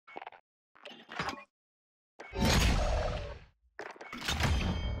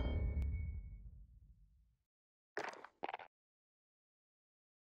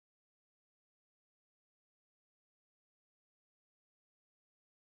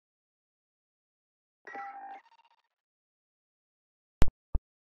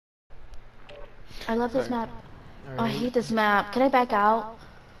I love this map. Oh, I Alright. hate this map. Can I back out?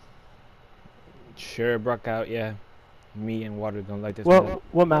 Sure, broke out, yeah. Me and Water don't like this map.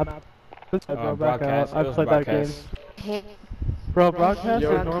 What map? Bro, back out. Broadcast. It I've was played that game. broadcast. Hate. Bro, broadcast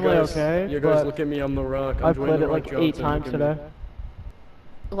Yo, is normally guys, okay, you guys but look at me, I'm the Rock. I've played it like 8 times today.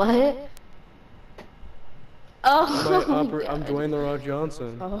 What? Oh. I'm Dwayne the Rock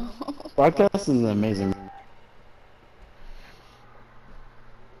Johnson. Oh. Broadcast is an amazing.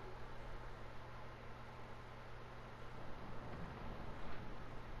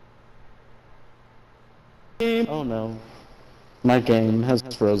 Oh no. My game has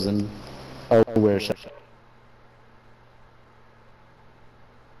frozen. Oh, where should I?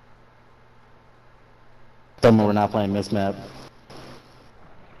 Tell me we're not playing this map.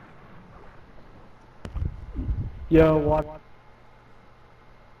 Yo, what?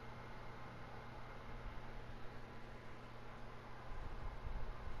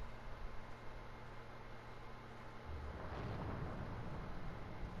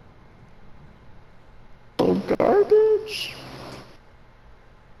 Oh, garbage.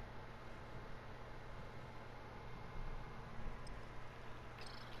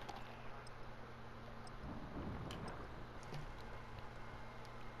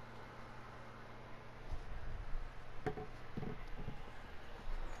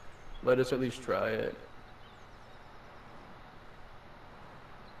 Let us at least try it.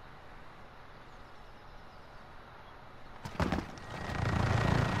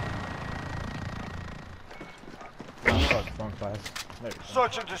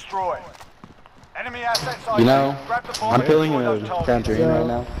 Search and destroy. Enemy assets are You know, grab the bomb I'm and feeling destroy a those targets. tangerine right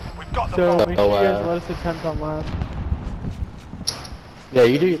now. We've got the So, bomb. make sure you guys let us attempt on last. Yeah,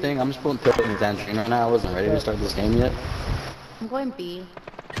 you do your thing. I'm just pulling pills in the tangerine right now. I wasn't ready to start this game yet. I'm going B.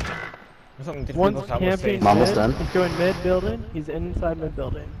 One's camping Almost mid, done. he's going mid building, he's inside mid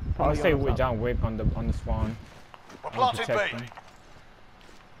building. I'll stay with top. John Wick on the spawn. We're planting protect B. them.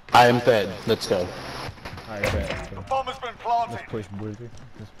 I am fed. Let's go. Alright, bet. The bomb has been planted. Let's push, boys.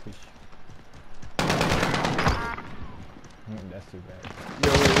 Let's push. That's too bad.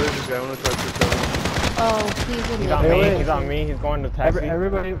 Yo, wait, where's this guy? I wanna try to tell Oh, please He's admit on it. me. He's on me. He's going to taxi.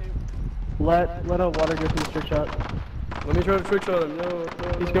 Everybody, let a water go through the trick shot. Let me try to trick shot him. No.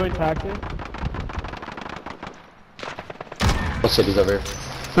 He's going taxi. What city's over here?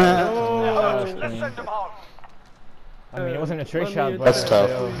 Let's send them home. I mean, it wasn't a trick Let shot, me but That's tough.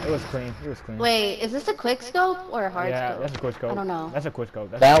 it was clean. It was clean. Wait, is this a quick scope or a hard Yeah, scope? that's a quick scope. I don't know. That's a quick scope.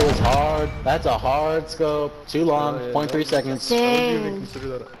 That was hard. That's a hard scope. Too long. Oh, yeah, 0.3 seconds. Why would you even Dang. consider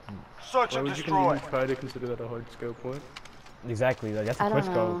that? Search Why and would you destroy. even try to consider that a hard scope? What? Exactly. Like, that's a I quick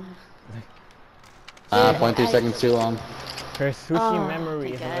don't scope. know. 0.3 seconds too long. Her sushi Oh,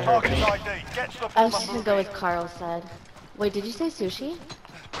 memory is my her God. Target thing. ID. Get to the I bomb was just and gonna move go in. with Carl said. Wait, did you say sushi?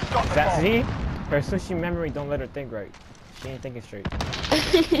 We've got the That bomb. see? Her sushi memory don't let her think right. She ain't thinking straight.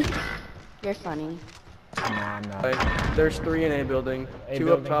 You're funny. No, I'm not. Right, there's 3 in A building. A 2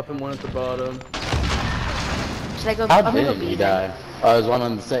 building. up top and 1 at the bottom. Should I go? How I'm gonna go did B he then. die? Oh, there's one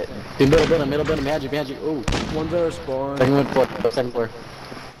on the set. Middle building, magic. Ooh. One's at our spawn. Second floor, second floor.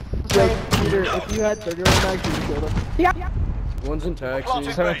 Yo, Peter, if you had 30 round mags, you would kill him. One's in taxi.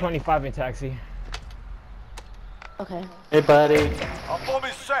 Planted. 725 in taxi. Okay. Hey, buddy. Our bomb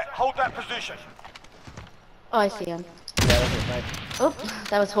is set. Hold that position. Oh, I see him. Yeah, that's a snipe. Oh,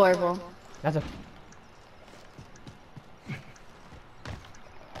 that was horrible. That's a.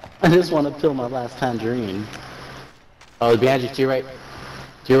 I just want to kill my last tangerine. Oh, behind you, to your right.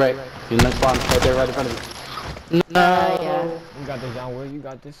 To your right. In the next spawn, right there, right in front of you. No. Yeah. You got this, John Will. You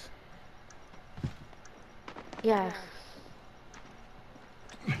got this. Yeah.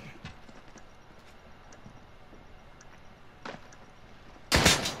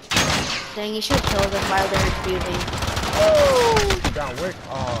 Dang, you should have killed them while they were defusing. John Wick.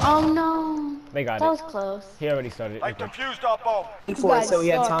 Oh, Oh no. they got That it. was close. He already started. They Okay. defused our bomb. For it, so we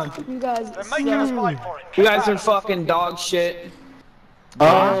had time. You guys, They're making us fight for it. You guys are fucking dog shit.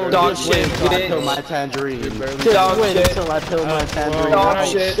 Oh, Dog just wait shit, until I get kill it? my tangerine. Just Dog wait shit. until I kill my tangerine. Dog I'll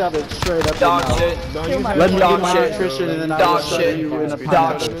shit. shove it straight up Dog your mouth. shit. Don't use my- her. Let me Dog get my shit. nutrition and then I Dog will shove shit. you in a Dog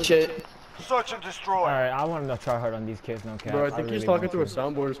pineapple. shit. Search and destroy. Alright, I want to try hard on these kids, no cap. Bro, I think he's really talking want through a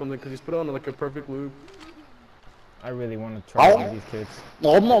soundboard or something because he's put on like a perfect loop. I really want to try Oh. on these kids.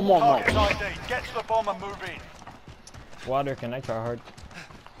 No. Target ID. Get to the bomb and move in. Water, can I try hard?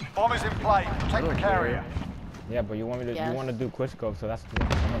 Bomb is in play. Take the carrier. Yeah, but you want me to? Yes. You want to do quick scope, so that's.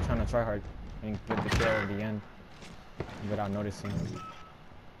 I'm not trying to try hard and get the kill at the end without noticing.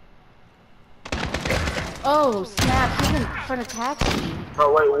 Oh snap! He's in front of taxi.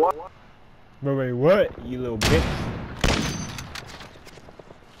 But wait, what? You little bitch.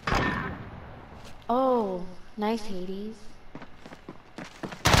 Oh, nice Hades.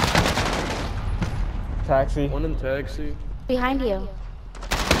 Taxi. One in taxi. Behind you.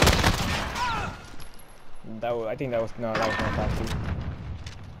 I think that was no taxi.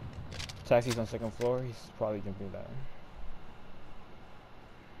 Taxi's on second floor. He's probably jumping that.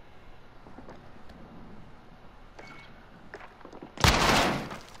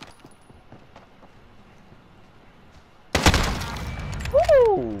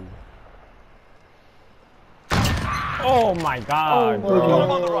 Woo! Oh my God,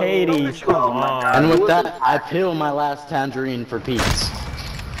 bro. Hades, come on. And with that, I peel my last tangerine for peace.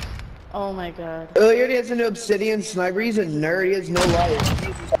 Oh my God. Earlier he has an obsidian sniper. He's a nerd. He has no life.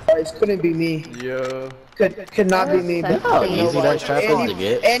 Jesus Christ, couldn't be me. Yeah. Could not be me. That was But How easy that trap is to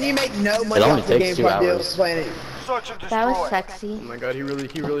get. and you make no money only off the takes game 2 from hours. playing it. Search and destroy. That was Oh sexy. my god, he really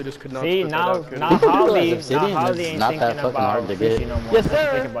just could not See, spit that now out good. Holly Obsidian ain't is not thinking that fucking about hard to get. fishing no more. Yes, She's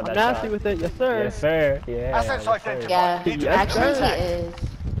sir. thinking about I'm that nasty shot. with it. Yes, sir. Yes, sir. Yeah. Assets yes, sir. identified. Yeah, Need to Yes, actually sir. he is.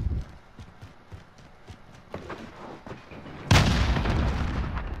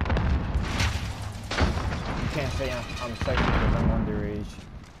 You can't say I'm second because I'm underage.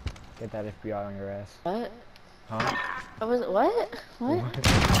 Get that FBI on your ass. What? Huh? I was what? What?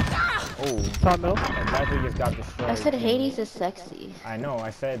 Oh, Top middle. that battery just got destroyed. I said Hades is sexy. I know, I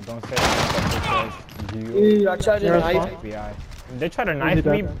said don't say it because you I tried to You're knife. FBI. They try to knife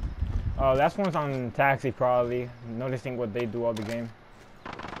me. Oh, that's one's on taxi probably. Noticing what they do all the game.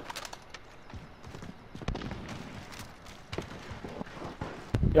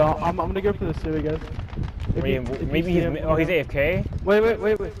 Yo, I'm gonna go for the sewer, guys. If Wait, you- if you maybe see he's him, he's AFK.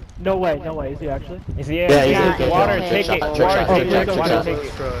 Wait. No way. Is he actually? Is he Yeah, AFK? he's AFK. Water, Yeah, take trick it. shot, trick Water, shot, take trick it. shot, Water, trick take Let's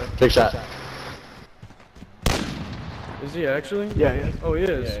it. try. Trick shot. Is he actually? Yeah. Oh, he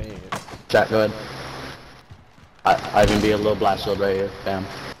is. Yeah, he is. Jack, go ahead. I even be a little blast shield right here. Bam.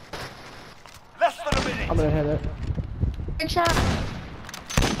 Less than a minute. I'm gonna hit it. Big shot.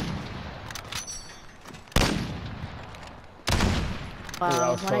 that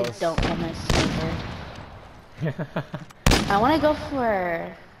Wow, was when I close. don't have my sniper. I want to go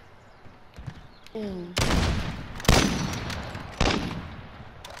for.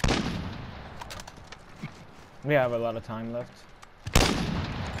 We have a lot of time left.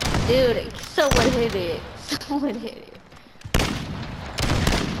 Dude, someone hit it. Someone hit it.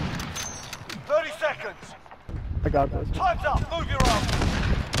 30 seconds. I got this. Time's up. Move your arms.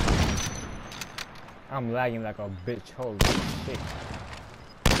 I'm lagging like a bitch. Holy shit.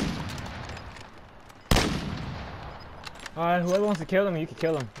 Alright, whoever wants to kill him, you can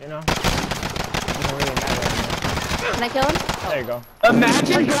kill him, you know? It doesn't really matter anymore. Can I kill him? There you go.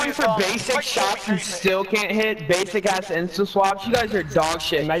 Imagine going for basic shots and still can't hit basic ass insta swaps. You guys are dog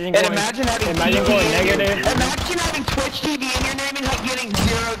shit. Imagine And going- imagine having imagine TV going in your- negative. Imagine having Twitch TV in your name and getting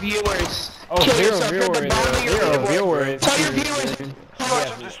 0 viewers. Oh, Kill zero yourself. You're at the viewers. bottom of your Zero leaderboard. viewers. Tell your viewers.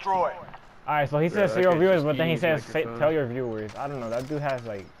 Search and destroy. Alright, so he says Yeah, I 0 can't viewers, just but then he eat says microphone. tell your viewers. I don't know, that dude has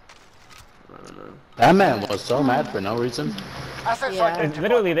like... I don't know. That man was so mad for no reason. Assets Yeah. identified. It's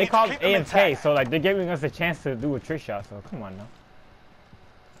literally, they Need to called keep them AFK, intact. so like they're giving us a chance to do a trick shot, so come on now.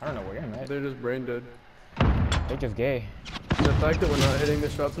 I don't know where I'm at. They're just brain dead. They're just gay. The fact that we're not hitting the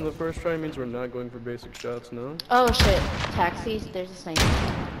shots in the first try means we're not going for basic shots, no? Oh shit. Taxis. There's a sniper.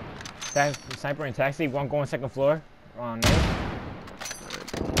 That sniper and taxi, one going second floor. On no.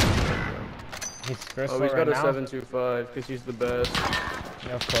 He's first Oh, floor he's got right a now. 725 because he's the best.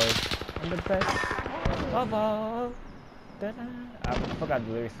 Yeah, of course. I'm the best of all. Da-da. I forgot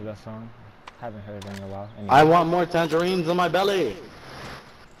the lyrics to that song. Haven't heard it in a while. Anyway, I want more tangerines in my belly.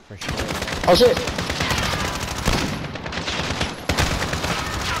 for sure. Oh shit.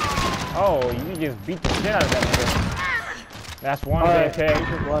 Oh, you just beat the shit out of that nigga. That's one Alright, AFK. this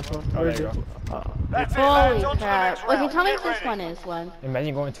is the last one. Oh, there you go. That's it, lads. Holy On to the crap. next Okay, round. tell me Get if this ready. one is one.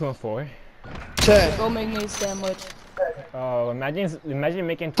 Imagine going 2 and 4. Check. Go make me a sandwich. Oh, imagine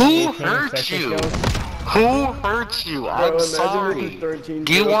making Who 2018 hurt sexy you? kills. Who hurt you? Bro, I'm imagine sorry. making 13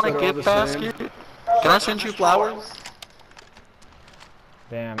 Do you kills want that a are all gift the same. basket? Can I send you flowers?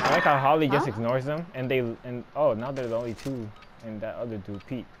 Damn, I like how Holly just Huh? ignores them, and oh, now there's only 2, and that other dude,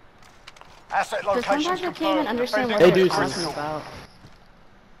 Pete. Asset Because locations sometimes I can't confirmed. even understand what Hey, they're dude, talking about.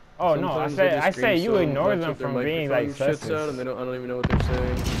 Oh no, I Sometimes they just say you scream so ignore much them that their from being like microphone shits out and sus. I don't even know what they're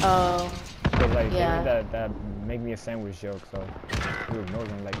saying. Oh. So like Yeah. that make me a sandwich joke, so you ignore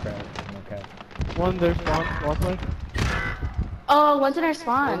them like crap. No cap. One, there's spawn. Last one. Oh, one's in our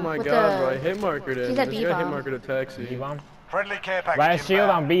spawn. Oh my with god, the... bro, I hit markered him. He's at This guy hit B-bomb. markered a taxi. B-bomb. Friendly care package Riot shield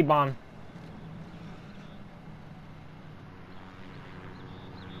inbound. on B-bomb.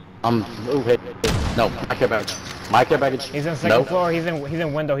 Oh, hey. No, my care package. My care package. He's in second Nope. floor. He's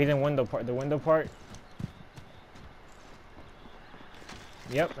in window. He's in window part. The window part.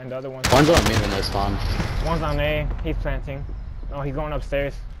 Yep, and the other one's One's on me when they spawn. one's on A. He's planting. Oh, he's going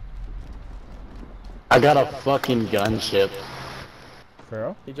upstairs. I got a fucking gunship. For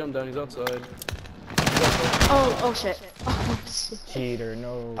real? He jumped down, he's outside. Oh shit. Oh shit. Cheater,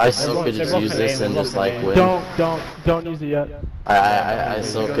 no. I still could just use this and just like win. Don't use it yet. I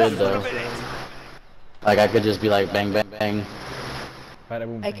still could though. Like I could just be like bang bang bang.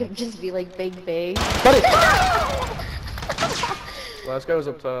 I could just be like bang bang. Last guy was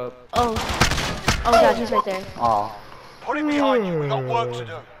up top. Oh. Oh god, he's right there. Aw. Put it behind you, we got work to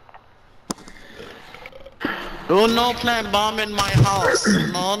do. Do not plant bomb in my house.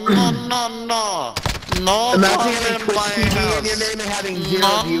 No, no, no, no. No Imagine bomb having in Twitch my TV in your house. name and having 0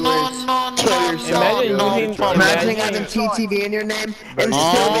 No, viewers. no, no, Kill no, yourself. Imagine Having TTV in your name and still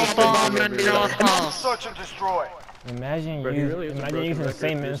No being bomb the in your house. Search and destroy. Imagine Bro, he really is a imagine broken using the record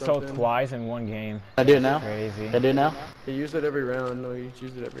same or insult something. twice in one game. I do it now. Crazy. I do it now. He used it every round. No, he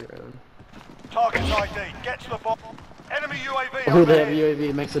used it every round. Target's ID. Get to the bomb. Enemy UAV Who the overhead.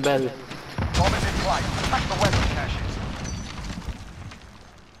 UAV makes it better? Bomb is in play. Attack the weapon caches.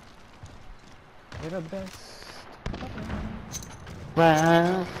 You're the best.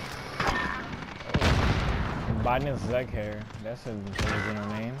 Wow. Biden Zeg hair. That's a original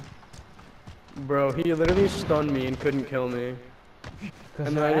name. Bro, he literally stunned me and couldn't kill me.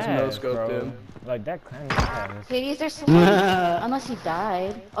 And then I just no-scoped him. Like that kind of ass. Maybe there's someone. Unless he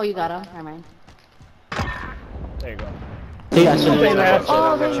died. Oh, you got him. Never mind. There you go. See, I should have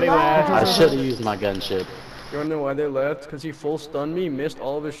Oh, they left. I should have used my gunship. You wanna know why they left? Because he full stunned me, missed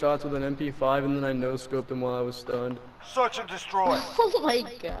all of his shots with an MP5, and then I no-scoped him while I was stunned. Search and destroy. Oh my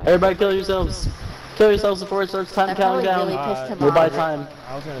god. Everybody kill yourselves. Kill yourselves before it starts time That counting probably down. really pissed him We're by off. time.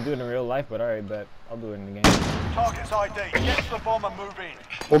 I was gonna do it in real life, but alright, bet I'll do it in the game. Target's ID. Get to the bomb and move in.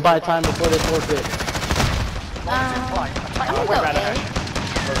 We'll buy time before they forfeit. Bomb is in play. Attack I'm the gonna weapon go cache. A.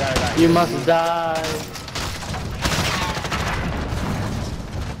 Forgot about You must die.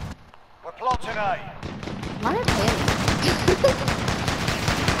 We're plotting A. Why am I playing?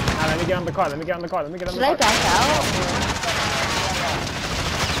 Nah, let me get on the car. Let me get on the car. Let me get on Should the I car. back out?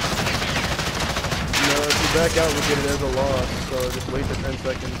 No, if you back out, we get it as a loss, so just wait the 10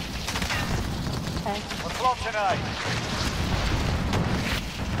 seconds. Okay. We're plotting A.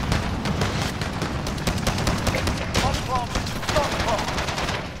 Bomb planted. Stop the bomb.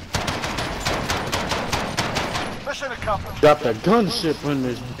 Mission accomplished. Drop the gunship on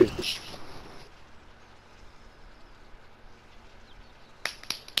this bitch.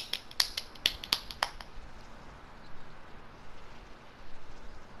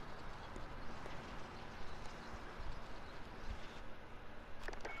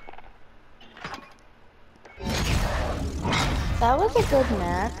 That was a good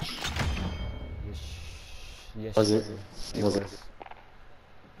match. Yes, Was it? Was it?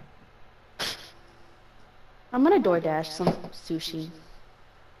 I'm gonna DoorDash some sushi.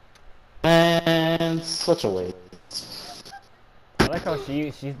 Man, such a waste. I like how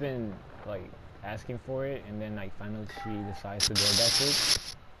she's been like asking for it, and then like finally she decides to do that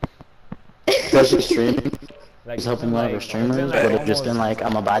shit. Does she stream? Like She's helping one of her it's streamers, been, but like, it's just been like,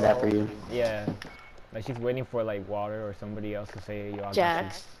 I'm gonna buy that for you. Yeah, like she's waiting for like Water or somebody else to say, yo,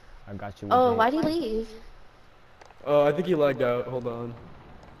 Jax. I got you. Oh, with why'd it. he leave? Oh, I think he lagged out. Hold on.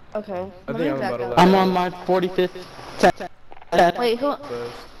 Okay. I let think me I'm back about to up. lag. I'm on my 45th. Wait, who?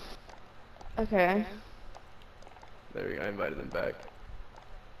 First. Okay. There we go, I invited them back.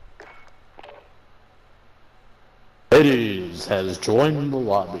 Ladies has joined the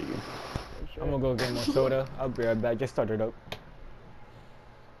lobby. I'm gonna go get more soda. I'll be right back. Just start it up.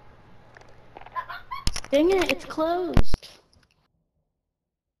 Dang it, it's closed.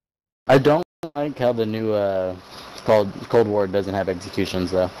 I don't like how the new Cold War doesn't have executions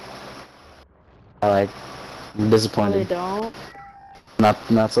though. I'm Oh, they disappointed. don't?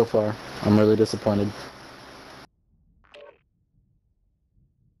 Not so far. I'm really disappointed.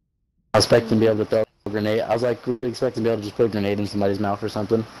 I was expecting to be able to throw a grenade. I was like really expecting to be able to just put a grenade in somebody's mouth or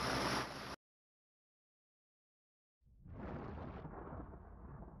something.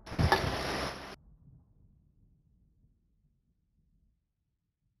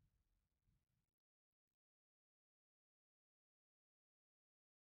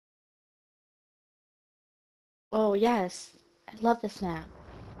 Oh, yes. I love this map.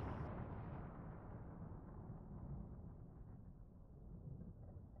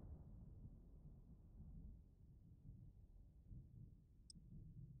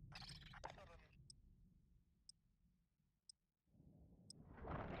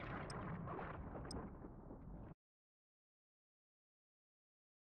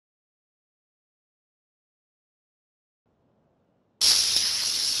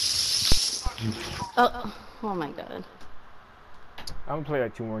 Oh my god. I'm gonna play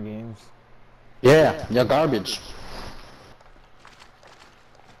like 2 more games. Yeah, you're garbage.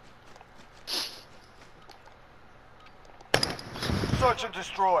 Search and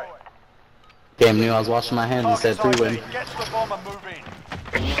destroy. Damn, knew I was washing my hands and said Target's 3-win. ID. Get to the bomb and move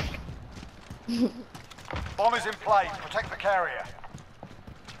in. Bomb is in place. Protect the carrier.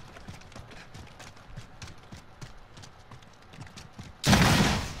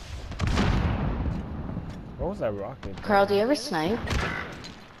 What was that rocket? Carl, do you ever snipe?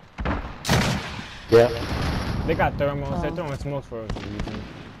 Yeah, They got thermals. They're Oh. throwing smokes for a reason.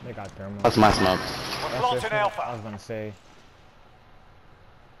 They got thermals. that's my smoke. We're That's planting just what I Alpha. was gonna say.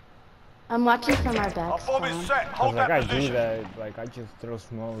 I'm watching from our Our back bomb is spawn. set. Cause Hold like that I do position. that, like I just throw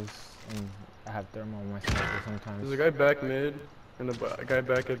smokes and I have thermal on my sniper sometimes. There's a guy back mid and a guy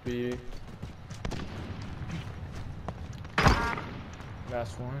back at B.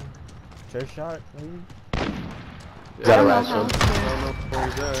 Last one. Chair shot, maybe? Is that a I rat don't know shield? I don't know where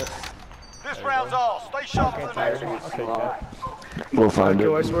he's at. This round's ours. Stay sharp for the next one. I'll take that. We'll find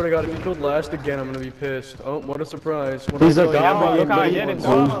Yo, I it. swear to God, if you killed last again, I'm gonna be pissed. Oh, what a surprise. What He's a tell you? Yeah, bro, look how I He did it,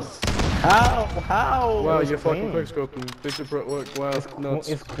 was- dog. How? Wow, you clean. fucking quickscoping. Big surprise. Wow, nuts.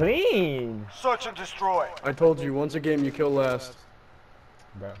 It's clean! Search and destroy. I told you, once a game you kill last.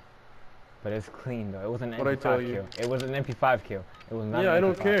 Bro. But it's clean though. It was an What'd I tell MP5 you? kill. It was an MP5 kill. It was not Yeah, an I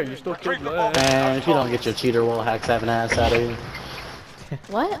don't MP5. care. You still killed Retrieve the bomb. last. Man, if you don't get your cheater wall hacks having ass out of here.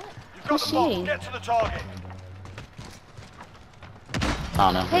 What? You've got Who's the bomb. she? Get to the target. I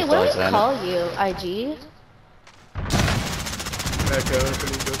don't know. Hey, Just what always do we ran it. call you? IG? Echo, if he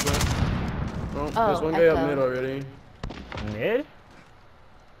goes back. Oh, Oh, there's one guy up Echo. mid already. Mid?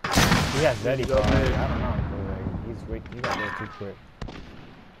 He has Zeddy He's card. up I mid. don't know. But like, he got there too quick.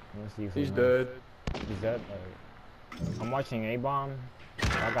 Let's see if He's he dead. He's dead? Alright. I'm watching A-bomb.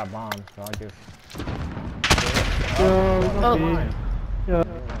 I got bombs, so I just... Yo, Oh. He won. Yeah.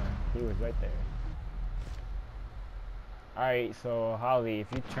 He was right there. Alright, so Holly, if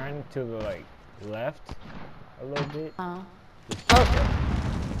you turn to the like left a little bit. Oh. just- Oh.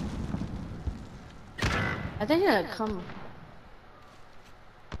 I think you're gonna come.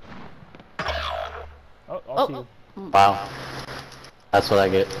 Oh, I'll Oh, see you. Wow. That's what I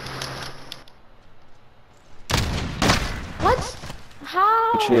get. What?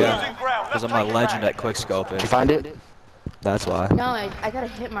 How? Losing Yeah, ground. because Let's I'm a take it legend back. at quickscoping. You find it? That's why. No, I got a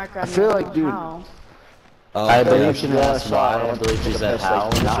hit marker on I feel me. like, dude, How? Oh, I okay. believe she Yeah, asked shot. why. I believe she said Like, how,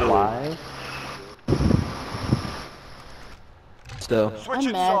 not sure. why. Still. Switch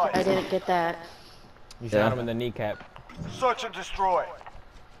I'm mad I inside. didn't get that. You Yeah. shot him in the kneecap. Search and destroy.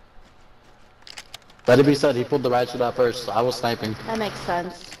 Let it be said, he pulled the right shot out first. I was sniping. That makes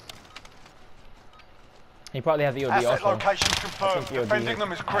sense. He probably has EOD Asset also. locations confirmed. EOD Defending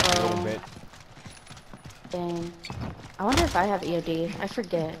them is a critical. little bit. Dang. I wonder if I have EOD. I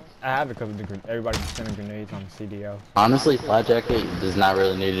forget. I have it because everybody's sending grenades on CDL. Honestly, Flat Jacket is not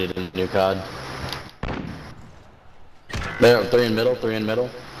really needed in new COD. There, 3 in middle, 3 in middle.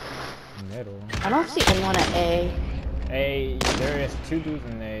 Middle. I don't see anyone at A. Hey, there is 2 dudes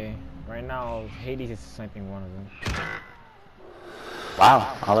in A. Right now, Hades is sniping one of them.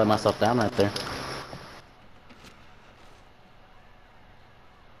 Wow, I'll let myself down right there.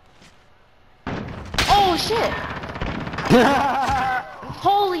 Oh shit!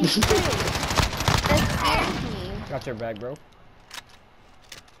 Holy shit! That scared me. Got your back, bro.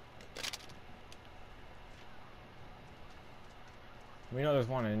 We know there's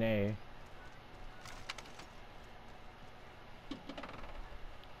one in A.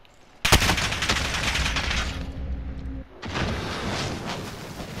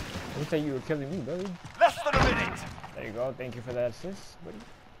 You say you were killing me, buddy. Less than a minute. There you go. Thank you for that assist, buddy.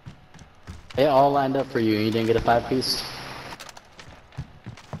 It all lined up for you. You didn't get a 5-piece.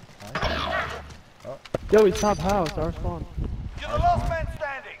 Yo, he's top house, our spawn. You're the last man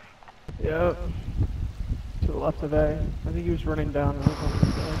standing. Yep. To the left of A. I think he was running down. And was on the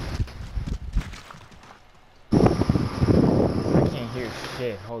side. I can't hear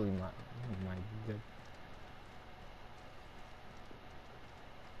shit. Holy my god.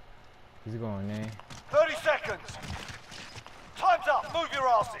 He's going A. 30 seconds. Time's up. Move your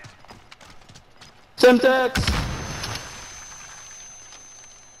asses. Semtex!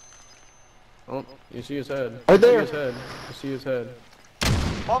 Oh, you see his head. Right You see there. his head. You see his head.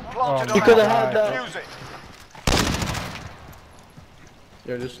 Bomb planted Oh, on you coulda Alpha. had that. Defuse it.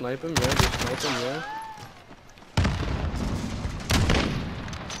 Yeah, just snipe him. Yeah, just snipe him. Yeah.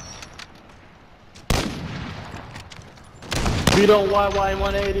 Beat on YY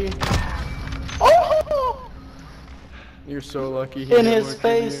 180. Oh! You're so lucky. He In didn't his work for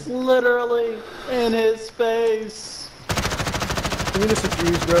face, you. literally. In his face. We need a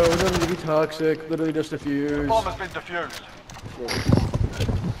defuse, bro. We don't need to be toxic. Literally just defuse. Bomb has been defused.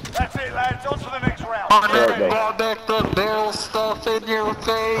 That's it, lads. On to the next round. Back the barrel stuff in your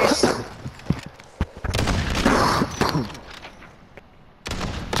face.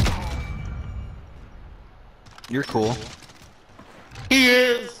 You're cool. He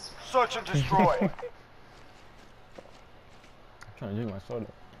is. Search and destroy. I'm trying to drink my soda.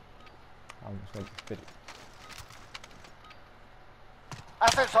 I almost like to spit it.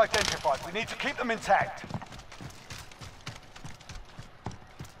 Assets identified. We need to keep them intact.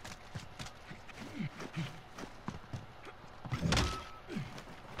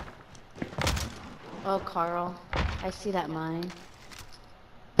 Oh, Carl. I see that mine.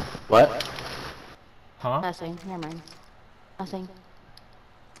 What? Huh? Nothing. Never mind. Nothing.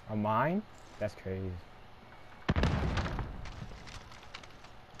 A mine? That's crazy.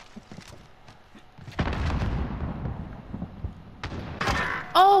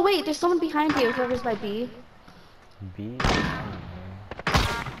 Oh, wait. There's someone behind you. Whoever's by B. B?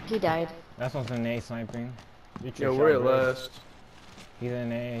 He died. That's what's an A sniping. Yo, we're at last. He's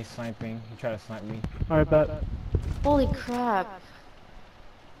in A sniping. He tried to snipe me. Alright, bet. Holy crap.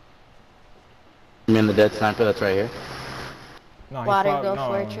 You mean the dead sniper that's right here? No, Water, he's go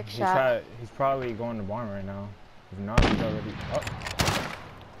probably, for a trick shot. He's probably going to barn right now. If not, he's already. Oh.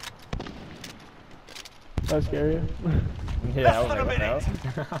 That scare you? Yeah, I was Less than like, a what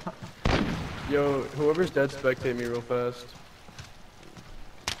the hell? Yo, whoever's dead, spectate me real fast.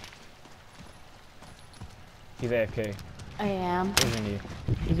 He's AFK, I am. isn't he?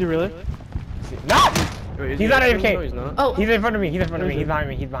 Is he really? No! Wait, is He's he not actually? AFK. No, he's not. Oh. He's in front of me. He's in front of me. He's behind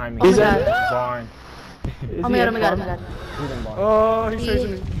me. He's behind me. Oh my He's in god. barn. Is Oh my he god, oh in my god, oh my farm? god. He's in barn. Oh, he's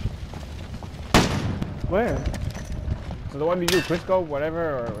chasing me. Where? So the one you do, Crisco,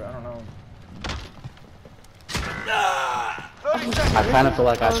 whatever, or I don't know. 30 seconds. I kind of feel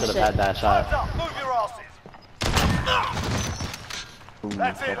like I Oh, should have shit. had that Time's shot. up. Move your asses.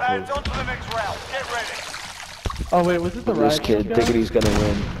 That's it, lads. On to the next round. Get ready. Oh wait, was it the This ride? kid thinking he's gonna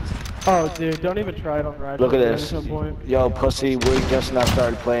win. Oh dude, don't even try it on ride. Look at At this. some point. Yo, pussy, we just now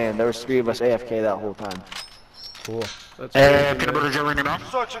started playing. There was 3 of us AFK that whole time. Cool. That's Hey, crazy, peanut man. butter jelly in your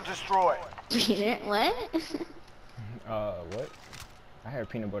mouth? Search and destroy. Peanut? What? What? I heard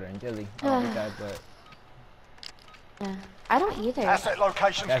peanut butter and jelly. I don't like that, but Yeah. I don't either. Asset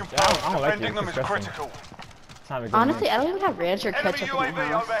locations That's- confirmed. I don't like it. Defending them It's is disgusting. critical. it's not a good Honestly, mix. I don't even have ranch or Enemy ketchup in my UAV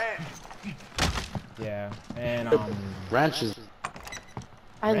house. overhead. Yeah, and Ranch is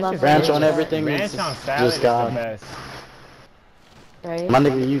I love ranch on ranch. everything. ranch is on just salad is the gone. best. Right? My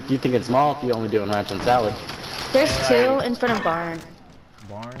nigga, you think it's small if you only doing ranch on salad. There's two in front of barn.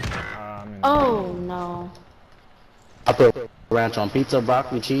 Barn. Oh no. I put ranch on pizza,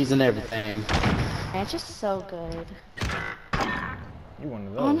 broccoli, cheese, and everything. Ranch is so good. You one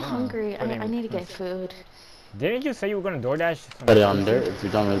of those? Oh, I'm huh? hungry. But I need to get food. Didn't you say you were gonna DoorDash? some Put it on sushi? dirt if you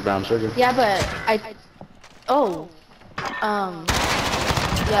don't make brown sugar. Yeah, but oh.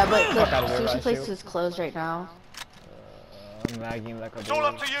 Yeah, but the Fuck out of here, sushi right, place shoot. is closed right now. I'm lagging like a It's all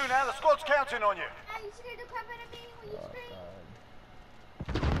up to you now. The squad's counting on you.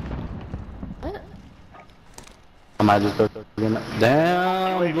 What? I might just go.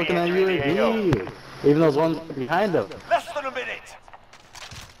 Damn, he's looking at UAV. Even those ones behind him. Less than a minute.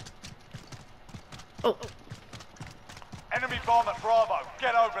 Oh. Enemy bomb at Bravo.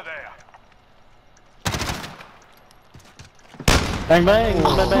 Get over there. Bang bang,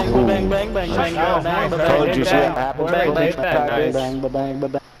 bang bang, bang bang, bang bang, That was bang nice, bang, right? Told you see what happened, Whoever bro. did that, bang nice. bang, bang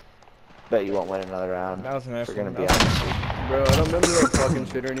bang, bang. Bet you won't win another round. That was a nice We're gonna one. be That honest. Bro, I don't remember no fucking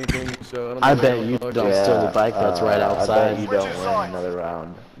shit or anything, so I don't I know bet what you the fuck. don't steal the bike that's right I bet outside. you don't win another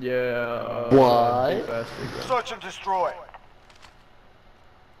round. Yeah, What? fantastic, bro. Search and destroy.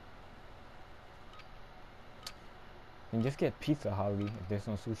 And just get pizza, Holly, if there's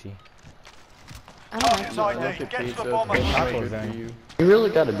no sushi. I don't Target's like I ID. like Get to pizza. the bomb It's and not tacos good then. for you. You really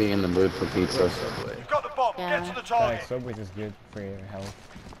gotta be in the mood for pizza. Subway. You've got the bomb. Yeah. Get to the Like, target. Subway's is good for your health.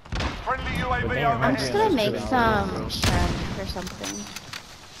 Friendly But UAV damn, I'm overhead. just gonna make Yeah. some shrimp or something.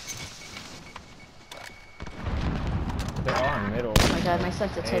 They're all in middle. Oh my god, my A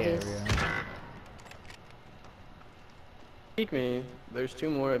sensitivities. area. Peek me. There's 2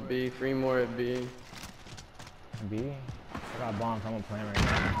 more at B, 3 more at B. B. I got bombs. I'm gonna plan right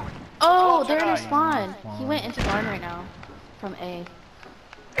now. Oh, they're in a spawn. He went into barn right now. From A.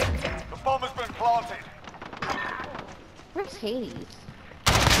 The bomb has been planted. Where's Hades?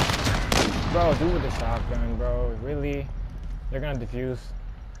 Bro, dude with the shotgun, bro. Really? They're gonna defuse.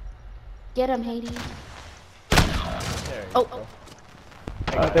 Get him, Hades. There you Oh, go.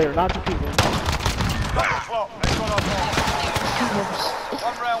 They are not defeated. Got the clock. Let's go on board.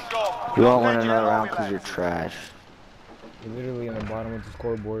 One round gone. You won't win Engine another round army because you're left. trash. You're literally on the bottom of the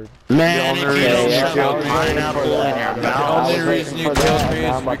scoreboard. Man, if you don't yeah, shove a pineapple in your The mouth. only reason you killed me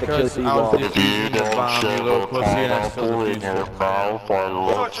is I'm about to kill because you I was all. defusing the bomb, you little pussy, and I still defused it.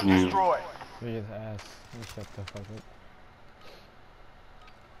 Search and destroy. You're just ass. You shut the fuck up.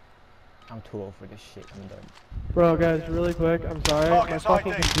 I'm too old for this shit. I'm done. Bro, guys, really quick, I'm sorry. My Target's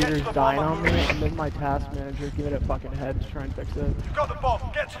fucking ID. Get to computer's the dying bomb on and me, move and then my task manager giving it fucking head to try and fix it. You've got the bomb.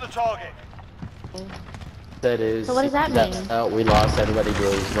 Get to the target. That is. So what does that mean? We lost. Everybody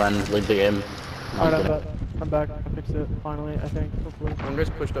goes run, leave the game. Alright, I'm back. I fixed it, finally, I think, hopefully. One guy's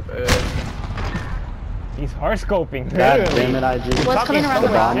pushed up A. He's hard scoping. God Literally. damn it, IG. What's coming around the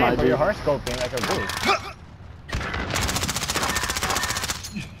bomb, bomb? But you're hard scoping like a bitch.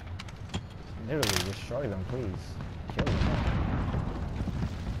 Literally, destroy them, please. Kill them.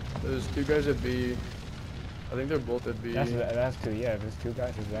 There's two guys at B. I think they're both at B. That's two. Yeah, if there's two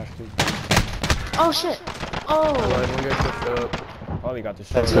guys, that's two. Oh shit. Oh. Alright, one guy pushed up. Oh, they got the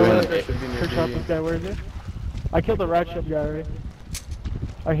That's shot. two. One guy should be near Trick shot B. this guy, where is he? I killed the red ship guy already.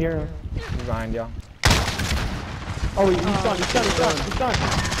 I hear him. He's behind y'all. Oh, he's done.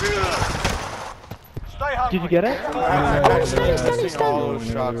 Stay hungry. Did you get it? He's done. All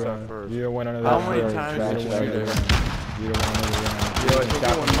those shots at first. You don't want another How round. many times did you shoot it? You don't want another round. Yo, I think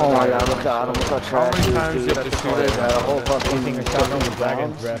you Oh my god, look at him. Look how How trash many he times is, did dude. you shoot Got a it? whole You fucking think a shot on the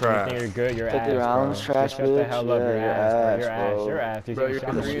dragon's rounds. breath? You Trash. think you're good? You're 50 ass, rounds, bro. trash, Just shut the bitch. hell up. Yeah, You're you're ass, bro. You're ass, ass. bro. You're ass. You Bro, think you're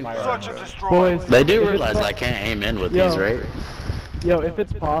shots on three and fire Search and round. destroy. Boys, They do if it's realize po- I can't aim in with Yo. these, right? Yo, if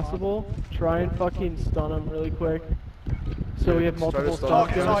it's possible, try and fucking stun him really quick. So we have multiple stun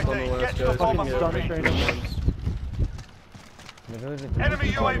Target's guns. ID. Get to the bomb Fucking and stun move train in. him. Enemy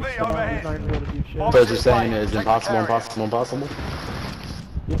UAV He's overhead. not gonna be able to do shit. Bomb So what you're saying Take is the impossible, carrier. impossible, impossible?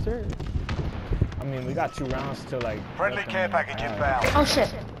 Yes, sir. I mean, we got 2 rounds to like. Friendly care package inbound. Oh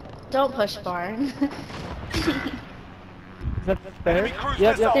shit. Don't push barn. Is that fair? Enemy cruise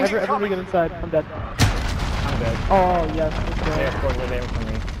Yep, missile everybody incoming. get inside. I'm dead. I'm dead. Oh, yes. Yeah, Okay. of course, they're for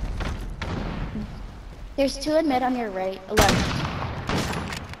me. There's 2 in mid on your left.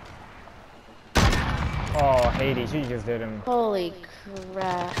 Oh, Hades, you just did him. Holy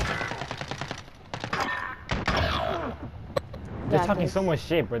crap. They're Got talking this. so much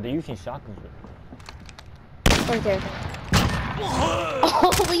shit, bro. They're using shotguns. Right there.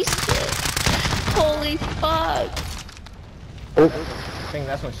 Holy shit. Holy fuck. I think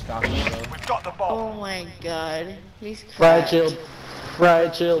that's what shotguns, bro. We've got the bomb. Oh my god. He's Riot cracked. shield.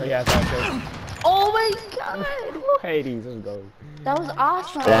 Riot shield. So yeah, that's it. Oh my god. Hades, let's go. That was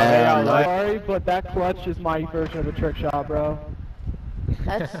awesome. Damn, I'm like- sorry, but that clutch is my version of a trick shot, bro.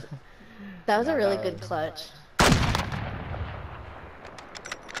 That was a really good clutch.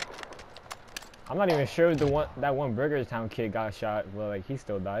 I'm not even sure that one Burger Town kid got shot, but like he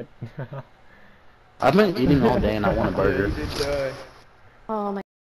still died. I've been eating all day and I want a burger. He did die. Oh my